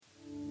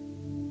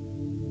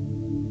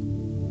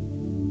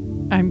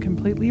I'm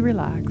completely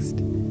relaxed,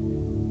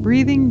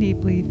 breathing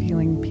deeply,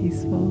 feeling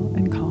peaceful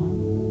and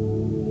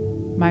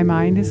calm. My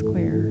mind is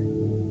clear,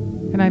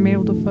 and I'm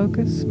able to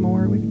focus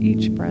more with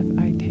each breath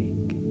I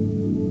take.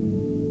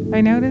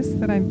 I notice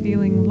that I'm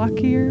feeling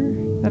luckier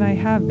than I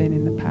have been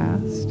in the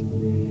past,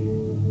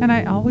 and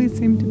I always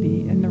seem to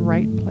be in the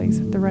right place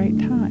at the right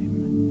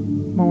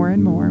time, more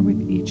and more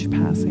with each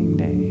passing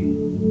day.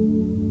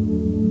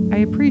 I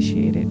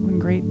appreciate it when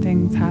great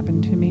things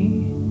happen to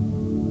me,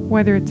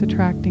 whether it's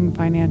attracting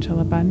financial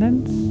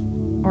abundance,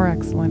 or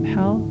excellent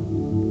health,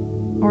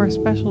 or a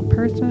special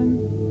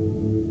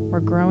person,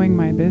 or growing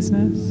my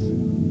business.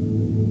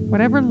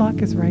 Whatever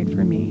luck is right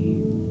for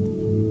me,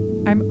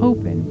 I'm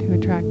open to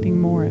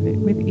attracting more of it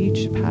with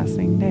each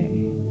passing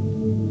day.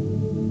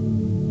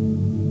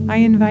 I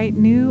invite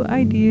new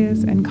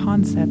ideas and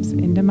concepts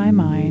into my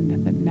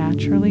mind that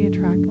naturally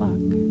attract luck,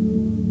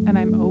 and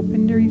I'm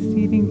open to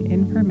receiving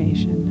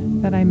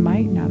information that I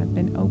might not have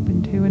been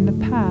open to in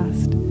the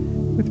past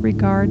with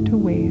regard to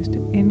ways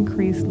to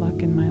increase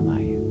luck in my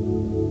life.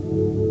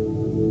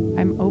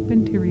 I'm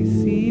open to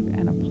receive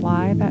and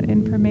apply that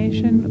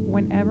information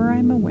whenever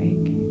I'm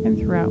awake and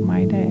throughout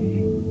my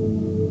day.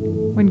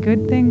 When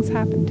good things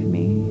happen to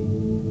me,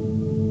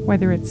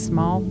 whether it's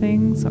small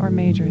things or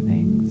major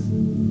things,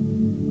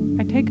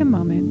 I take a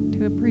moment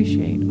to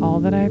appreciate all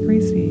that I've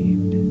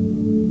received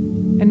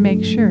and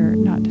make sure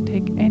not to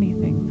take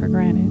anything for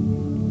granted.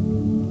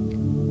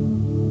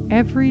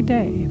 Every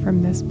day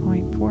from this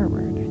point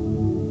forward,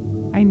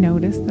 I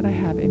notice that I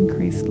have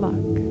increased luck.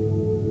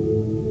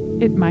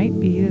 It might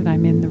be that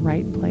I'm in the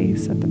right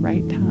place at the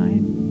right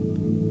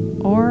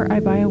time, or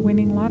I buy a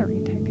winning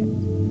lottery ticket,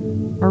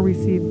 or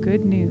receive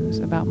good news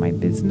about my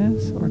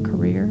business or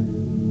career,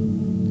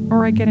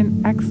 or I get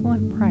an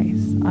excellent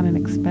price on an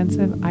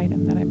expensive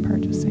item that I'm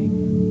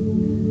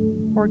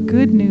purchasing, or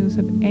good news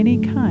of any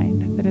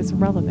kind that is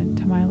relevant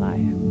to my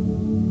life.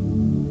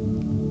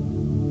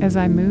 As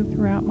I move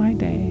throughout my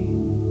day,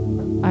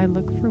 I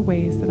look for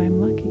ways that I'm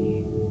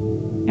lucky,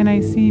 and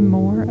I see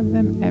more of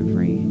them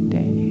every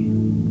day.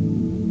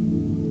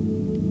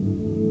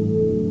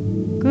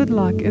 Good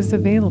luck is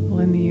available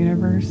in the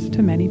universe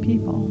to many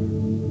people,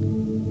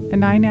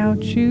 and I now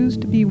choose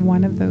to be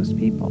one of those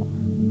people.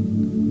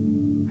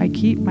 I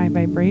keep my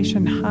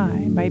vibration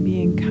high by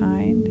being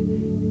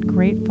kind,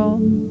 grateful,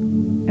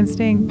 and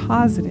staying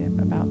positive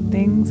about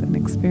things and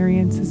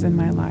experiences in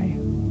my life,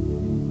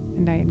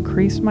 and I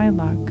increase my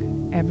luck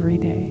every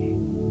day.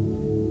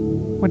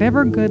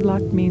 Whatever good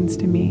luck means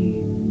to me,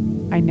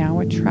 I now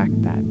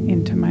attract that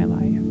into my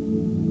life.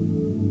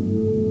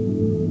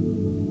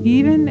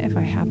 Even if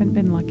I haven't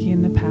been lucky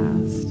in the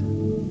past,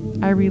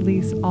 I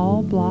release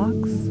all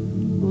blocks,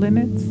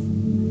 limits,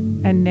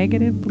 and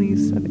negative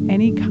beliefs of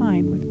any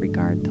kind with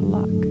regard to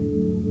luck,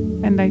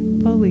 and I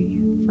fully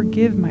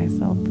forgive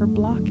myself for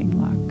blocking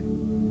luck,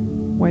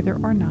 whether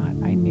or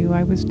not I knew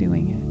I was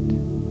doing it.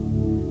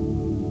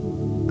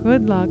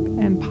 Good luck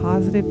and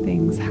positive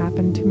things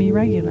happen to me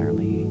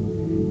regularly,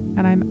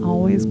 and I'm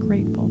always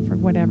grateful for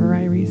whatever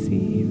I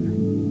receive.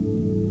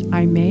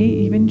 I may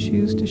even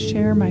choose to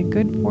share my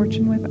good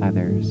fortune with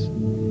others,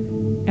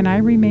 and I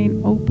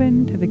remain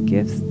open to the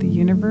gifts the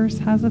universe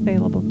has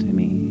available to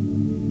me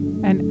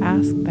and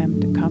ask them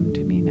to come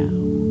to me now.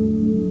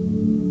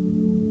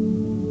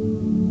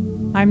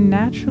 I'm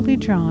naturally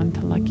drawn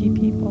to lucky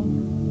people,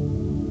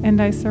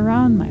 and I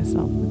surround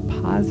myself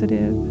with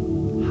positive,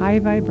 high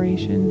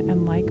vibration,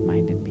 and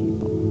like-minded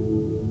people.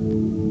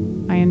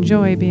 I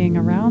enjoy being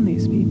around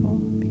these people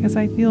because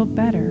I feel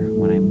better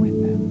when I'm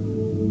with them.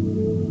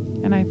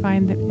 And I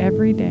find that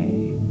every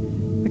day,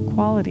 the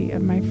quality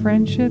of my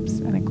friendships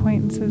and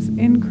acquaintances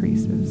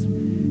increases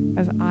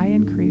as I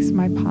increase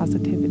my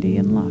positivity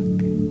and luck.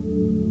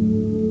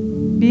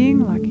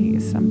 Being lucky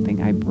is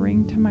something I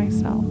bring to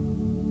myself,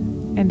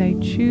 and I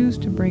choose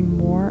to bring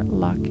more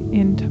luck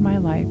into my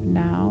life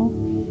now,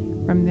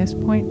 from this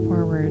point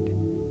forward,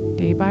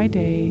 day by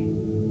day,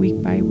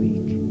 week by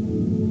week,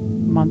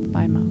 month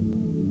by month.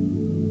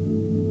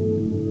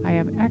 I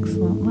have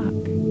excellent luck,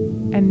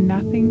 and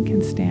nothing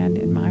can stand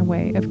in my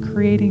way of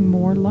creating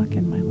more luck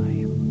in my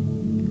life.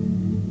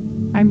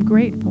 I'm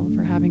grateful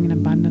for having an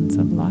abundance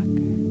of luck,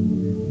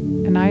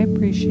 and I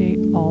appreciate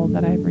all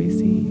that I've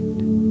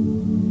received.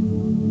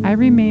 I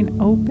remain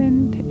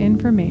open to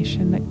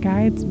information that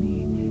guides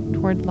me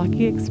toward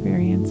lucky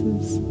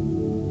experiences,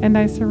 and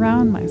I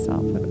surround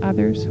myself with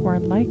others who are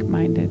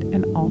like-minded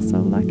and also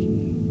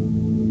lucky.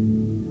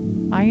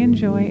 I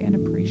enjoy and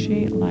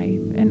appreciate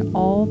life and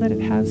all that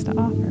it has to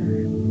offer,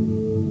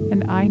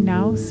 and I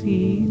now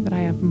see that I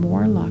have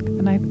more luck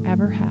than I've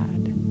ever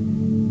had,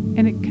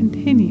 and it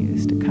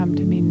continues to come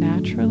to me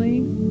naturally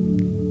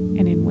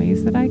and in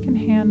ways that I can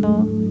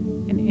handle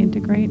and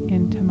integrate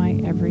into my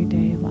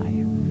everyday life.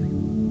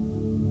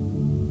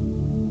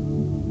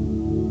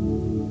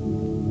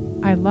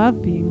 I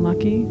love being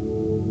lucky,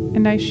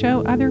 and I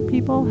show other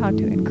people how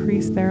to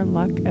increase their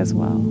luck as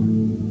well.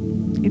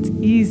 It's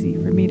easy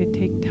for me to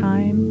take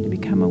time to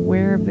become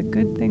aware of the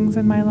good things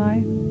in my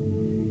life,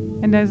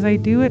 and as I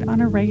do it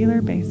on a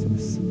regular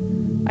basis,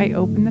 I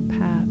open the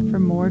path for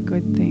more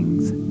good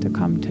things to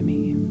come to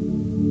me.